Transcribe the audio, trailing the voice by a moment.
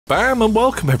Bam and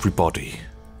welcome everybody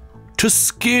to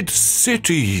Skid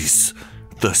Cities,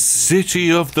 the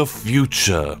city of the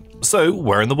future. So,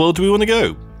 where in the world do we want to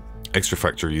go? Extra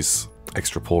factories,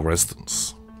 extra poor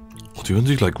residents. Or do you want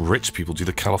to do like rich people, do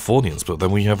the Californians, but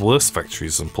then we have worse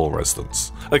factories and poor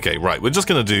residents? Okay, right, we're just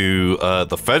going to do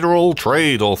the Federal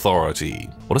Trade Authority.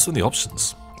 What are some of the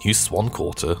options? New Swan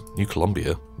Quarter, New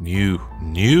Columbia, New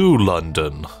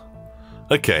London.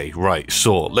 Okay, right,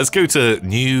 sure. Let's go to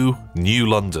New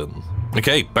London.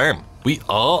 Okay, bam. We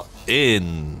are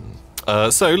in.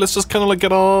 So let's just kind of like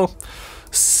get our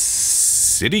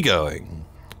city going.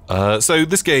 So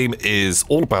this game is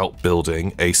all about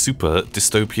building a super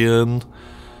dystopian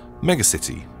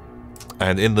megacity.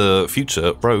 And in the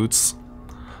future, roads,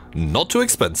 not too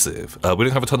expensive. We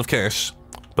don't have a ton of cash,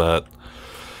 but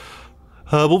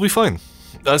we'll be fine.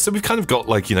 So we've kind of got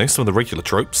like, you know, some of the regular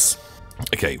tropes.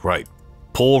 Okay, right.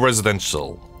 Poor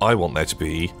residential. I want there to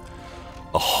be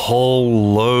a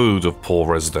whole load of poor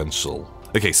residential.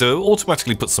 Okay, so it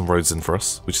automatically puts some roads in for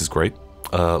us, which is great.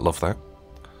 Love that.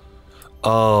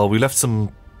 We left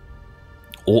some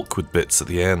awkward bits at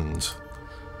the end.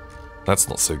 That's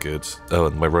not so good. Oh,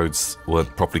 and my roads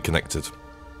weren't properly connected.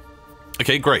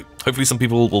 Okay, great. Hopefully some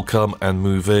people will come and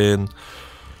move in.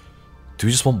 Do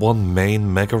we just want one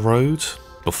main mega road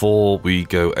before we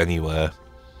go anywhere?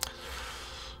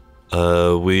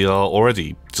 We are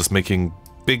already just making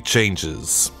big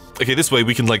changes. Okay, this way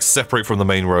we can like separate from the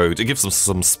main road. It gives them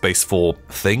some space for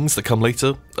things that come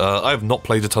later. I have not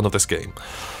played a ton of this game,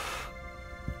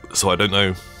 so I don't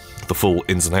know the full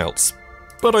ins and outs.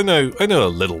 But I know a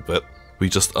little bit. We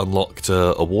just unlocked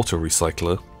a water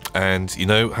recycler, and you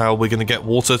know how we're gonna get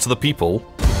water to the people?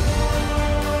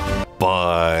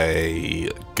 By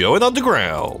going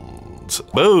underground.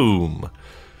 Boom.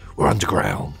 We're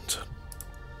underground.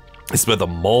 It's where the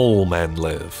mole men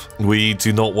live. We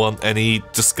do not want any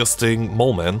disgusting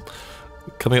mole men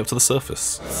coming up to the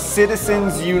surface.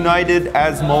 Citizens united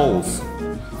as moles.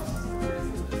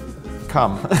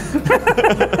 Come.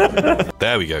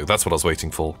 There we go. That's what I was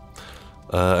waiting for.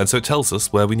 And so it tells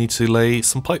us where we need to lay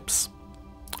some pipes.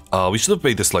 We should have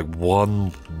made this like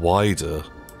one wider.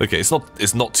 Okay,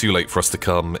 it's not too late for us to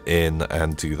come in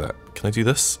and do that. Can I do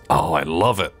this? Oh, I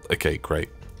love it. Okay, great.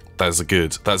 That's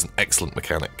an excellent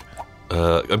mechanic.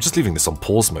 I'm just leaving this on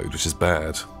pause mode, which is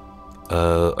bad.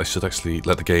 I should actually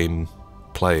let the game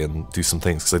play and do some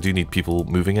things, because I do need people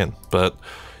moving in. But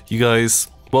you guys,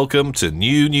 welcome to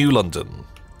New London.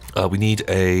 We need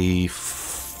a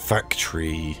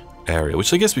factory area,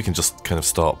 which I guess we can just kind of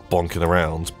start bonking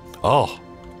around. Oh,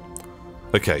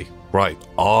 okay, right,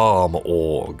 arm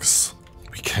orgs.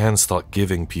 We can start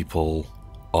giving people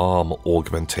arm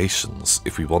augmentations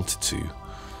if we wanted to.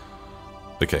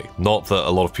 Okay, not that a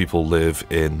lot of people live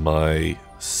in my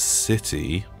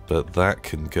city, but that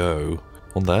can go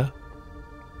on there.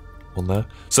 On there.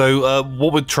 So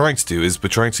what we're trying to do is we're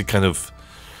trying to kind of...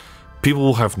 People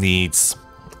will have needs,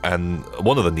 and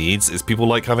one of the needs is people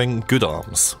like having good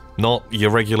arms. Not your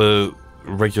regular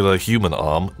human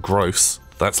arm. Gross.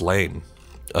 That's lame.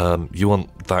 You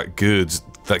want that good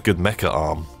mecha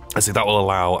arm. I say that will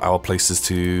allow our places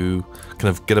to kind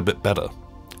of get a bit better.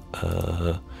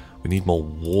 We need more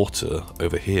water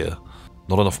over here.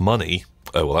 Not enough money.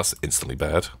 Oh, well, that's instantly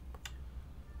bad.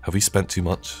 Have we spent too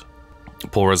much?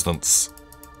 Poor residents.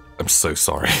 I'm so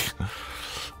sorry.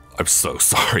 I'm so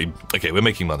sorry. Okay, we're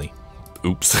making money.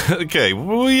 Oops. Okay,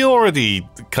 we already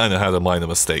kind of had a minor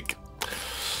mistake.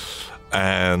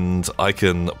 And I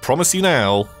can promise you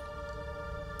now,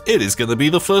 it is going to be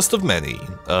the first of many.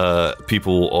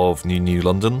 People of New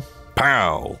London.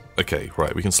 Pow! Okay,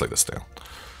 right, we can slow this down.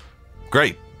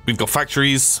 Great. We've got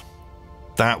factories.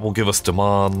 That will give us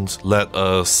demand. Let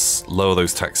us lower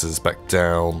those taxes back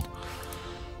down.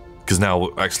 Because now,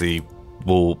 actually,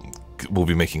 we'll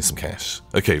be making some cash.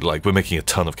 Okay, like, we're making a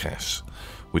ton of cash,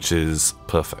 which is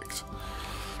perfect.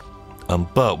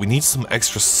 But we need some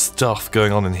extra stuff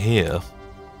going on in here,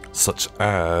 such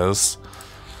as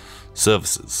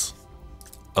services.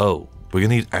 Oh, we're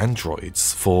gonna need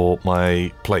androids for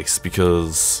my place,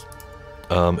 because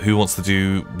who wants to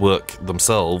do work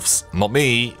themselves? Not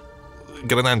me.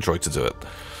 Get an android to do it.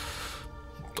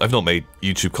 I've not made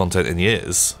YouTube content in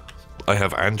years. I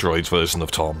have Android version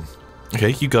of Tom.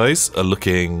 Okay, you guys are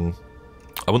looking,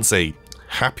 I wouldn't say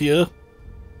happier,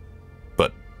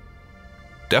 but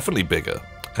definitely bigger.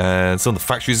 And some of the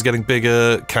factories are getting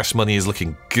bigger. Cash money is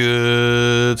looking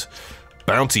good.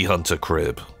 Bounty hunter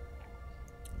crib.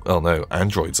 Oh no,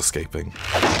 androids escaping.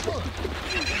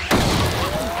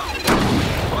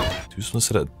 Do you just want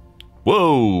to set it?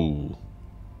 Whoa!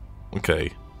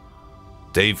 Okay.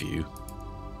 Day view.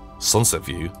 Sunset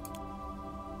view.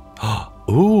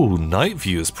 Ooh, night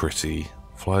view is pretty.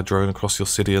 Fly a drone across your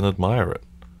city and admire it.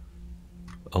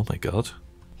 Oh my god.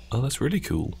 Oh, that's really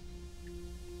cool.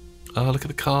 Oh, look at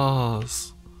the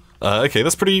cars. Okay,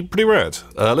 that's pretty rad.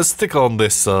 Let's stick on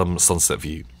this sunset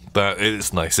view. That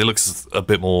is nice. It looks a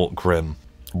bit more grim.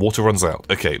 Water runs out.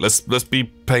 Okay, let's be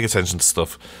paying attention to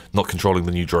stuff, not controlling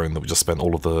the new drone that we just spent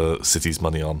all of the city's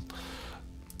money on.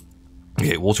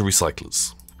 Okay, water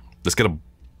recyclers. Let's get a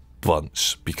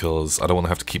bunch, because I don't want to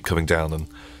have to keep coming down and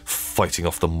fighting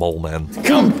off the mole man.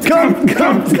 Come!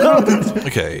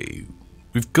 Okay,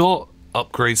 we've got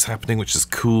upgrades happening, which is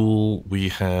cool. We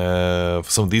have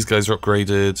some of these guys are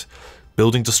upgraded.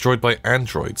 Building destroyed by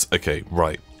androids. Okay,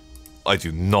 right. I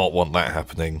do not want that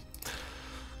happening.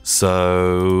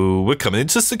 So we're coming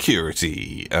into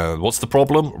security. And what's the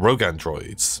problem? Rogue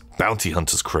androids. Bounty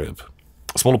hunter's crib.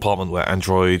 A small apartment where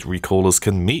android recallers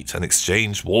can meet and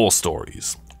exchange war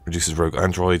stories. Reduces rogue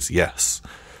androids, yes.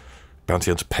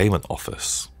 Bounty hunter payment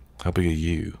office. How big are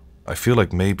you? I feel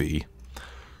like maybe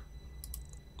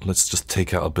let's just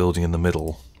take out a building in the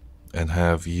middle and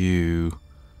have you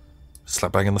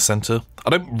slap bang in the center. I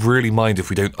don't really mind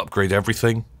if we don't upgrade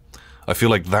everything. I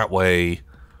feel like that way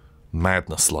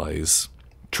madness lies,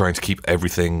 trying to keep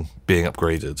everything being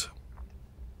upgraded.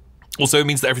 Also, it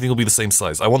means that everything will be the same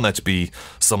size. I want there to be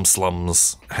some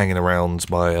slums hanging around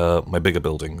my my bigger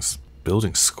buildings.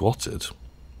 Building squatted.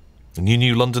 The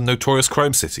new London notorious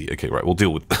crime city. Okay, right, we'll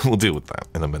deal with that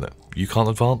in a minute. You can't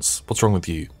advance? What's wrong with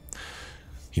you?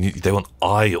 They want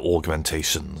eye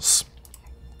augmentations.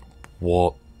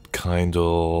 What kind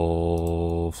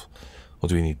of... What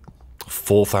do we need?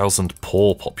 4,000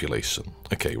 poor population.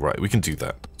 Okay, right, we can do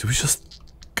that. Do we just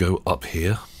go up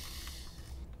here?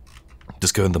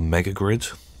 Just go in the mega grid?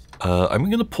 I'm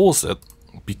going to pause it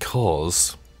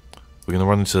because we're going to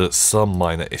run into some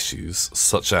minor issues,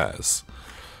 such as,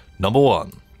 number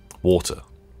one, water.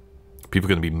 People are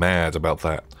going to be mad about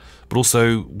that. But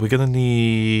also, we're going to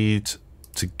need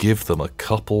to give them a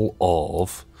couple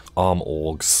of arm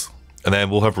orgs. And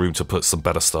then we'll have room to put some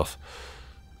better stuff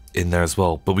in there as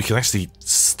well. But we can actually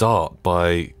start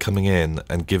by coming in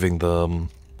and giving them,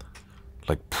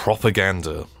 like,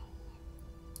 propaganda.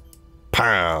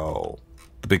 Pow!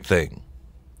 The big thing.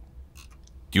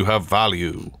 You have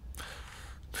value.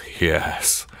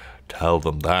 Yes, tell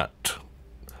them that.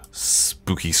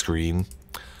 Spooky screen.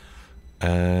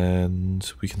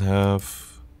 And we can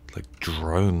have, like,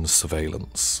 drone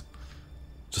surveillance.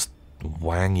 Just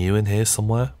wang you in here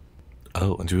somewhere.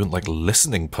 Oh, and do you want, like,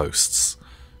 listening posts?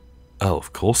 Oh,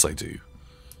 of course I do.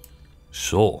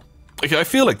 Sure. Okay, I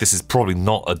feel like this is probably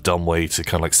not a dumb way to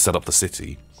kind of, like, set up the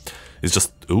city. It's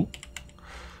just... Ooh.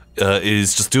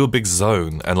 Is just do a big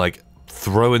zone and, like,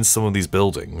 throw in some of these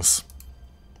buildings.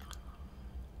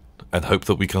 And hope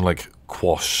that we can, like,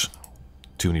 quash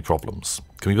too many problems.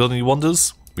 Can we build any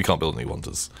wonders? We can't build any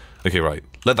wonders. Okay, right.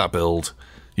 Let that build.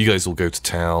 You guys will go to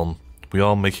town. We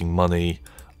are making money.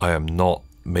 I am not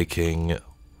making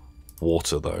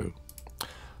water, though.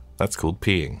 That's called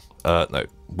peeing. No.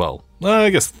 Well, I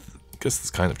guess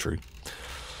it's kind of true.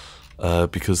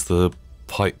 Because the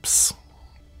pipes,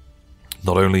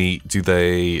 not only do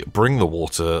they bring the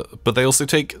water, but they also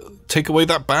take away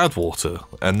that bad water.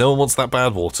 And no one wants that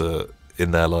bad water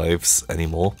in their lives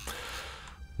anymore.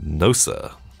 No,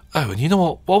 sir. Oh, and you know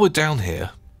what? While we're down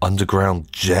here,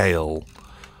 underground jail.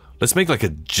 Let's make like a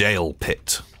jail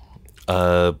pit.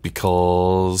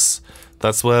 Because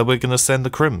that's where we're going to send the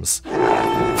crims.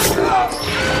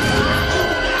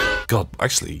 God,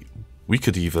 actually, we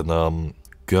could even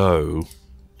go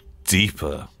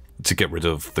deeper to get rid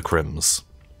of the crims.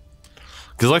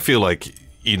 Because I feel like,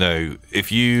 you know,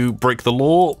 if you break the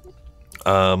law,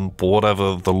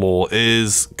 whatever the law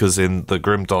is, because in the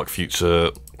grim dark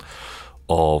future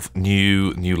of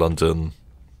New London,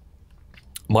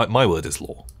 my word is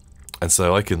law, and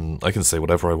so I can say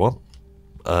whatever I want.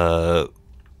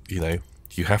 You know,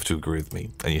 you have to agree with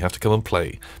me, and you have to come and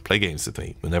play games with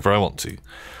me whenever I want to,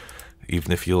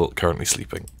 even if you're currently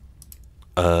sleeping.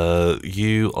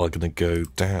 You are gonna go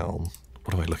down.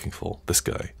 What am I looking for? This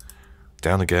guy.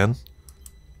 Down again?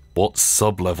 What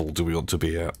sub-level do we want to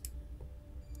be at?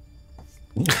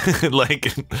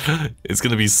 Like, it's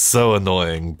gonna be so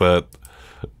annoying, but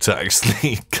to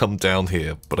actually come down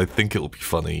here, but I think it'll be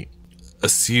funny.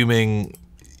 Assuming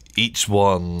each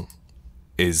one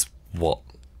is, what,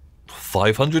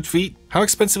 500 feet? How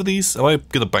expensive are these? Am I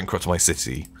gonna bankrupt my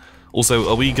city? Also,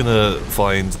 are we gonna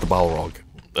find the Balrog?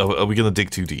 Are we gonna dig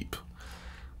too deep?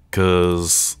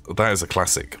 Because that is a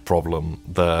classic problem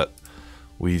that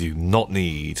we do not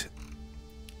need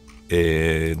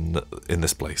in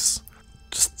this place.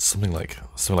 Just something like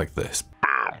this.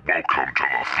 Welcome to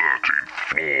the 13th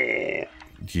floor.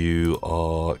 you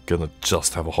are gonna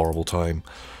just have a horrible time.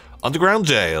 Underground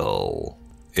jail.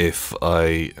 If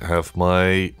I have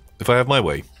my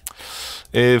way.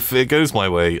 If it goes my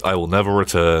way, I will never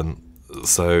return.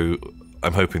 So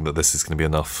I'm hoping that this is going to be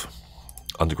enough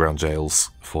underground jails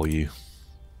for you.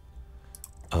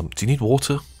 Do you need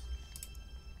water?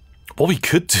 What we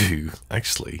could do,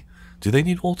 actually, do they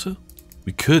need water?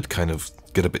 We could kind of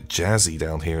get a bit jazzy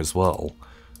down here as well.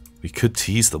 We could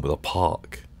tease them with a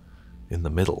park in the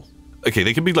middle. Okay,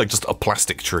 they can be like just a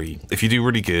plastic tree. If you do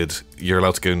really good, you're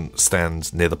allowed to go and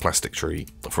stand near the plastic tree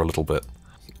for a little bit.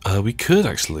 We could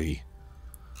actually...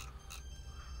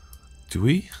 Do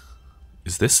we?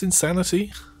 Is this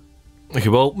insanity? Okay,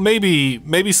 well,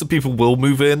 maybe some people will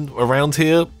move in around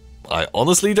here. I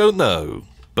honestly don't know.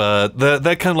 But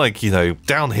they're kind of like, you know,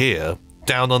 down here,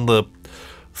 down on the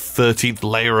 13th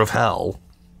layer of hell.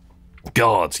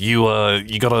 God, you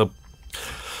gotta...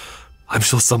 I'm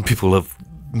sure some people have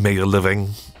made a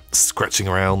living scratching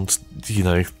around, you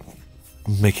know,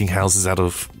 making houses out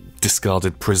of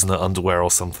discarded prisoner underwear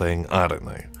or something. I don't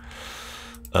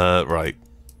know. Right.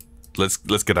 Let's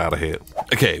get out of here.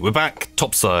 Okay, we're back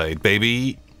topside,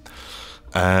 baby.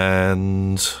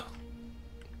 And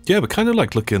yeah, we're kind of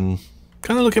looking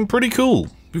pretty cool.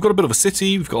 We've got a bit of a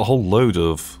city. We've got a whole load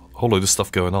of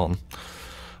stuff going on.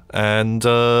 And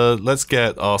let's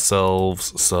get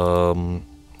ourselves some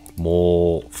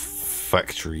more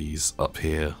factories up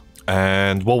here.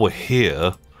 And while we're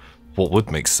here, what would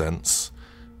make sense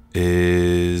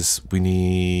is we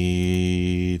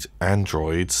need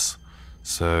androids.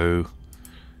 So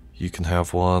you can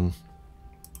have one.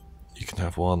 You can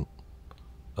have one.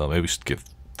 Oh, maybe we should give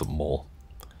them more.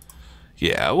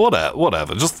 Yeah,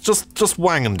 whatever. Just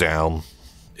wang them down.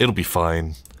 It'll be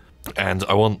fine. And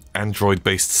I want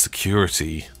android-based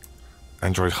security.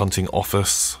 Android hunting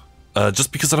office.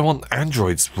 Just because I don't want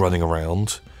androids running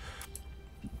around,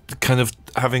 kind of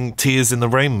having tears in the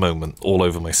rain moment all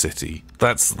over my city.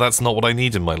 That's not what I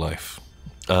need in my life.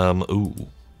 Ooh.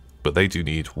 But they do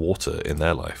need water in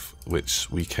their life, which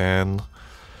we can...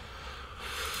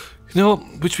 You know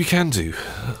what? Which we can do.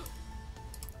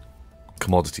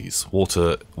 Commodities.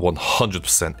 Water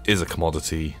 100% is a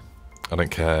commodity. I don't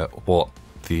care what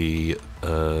the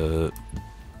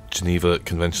Geneva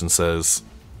Convention says.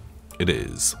 It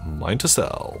is mine to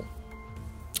sell.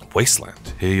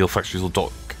 Wasteland. Here your factories will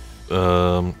dump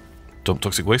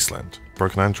toxic wasteland.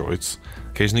 Broken androids.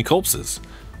 Occasionally corpses.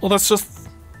 Well, that's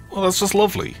just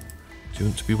lovely. Do you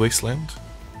want to be wasteland?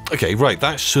 Okay, right,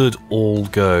 that should all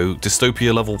go.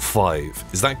 Dystopia level 5.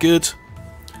 Is that good?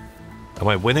 Am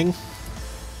I winning?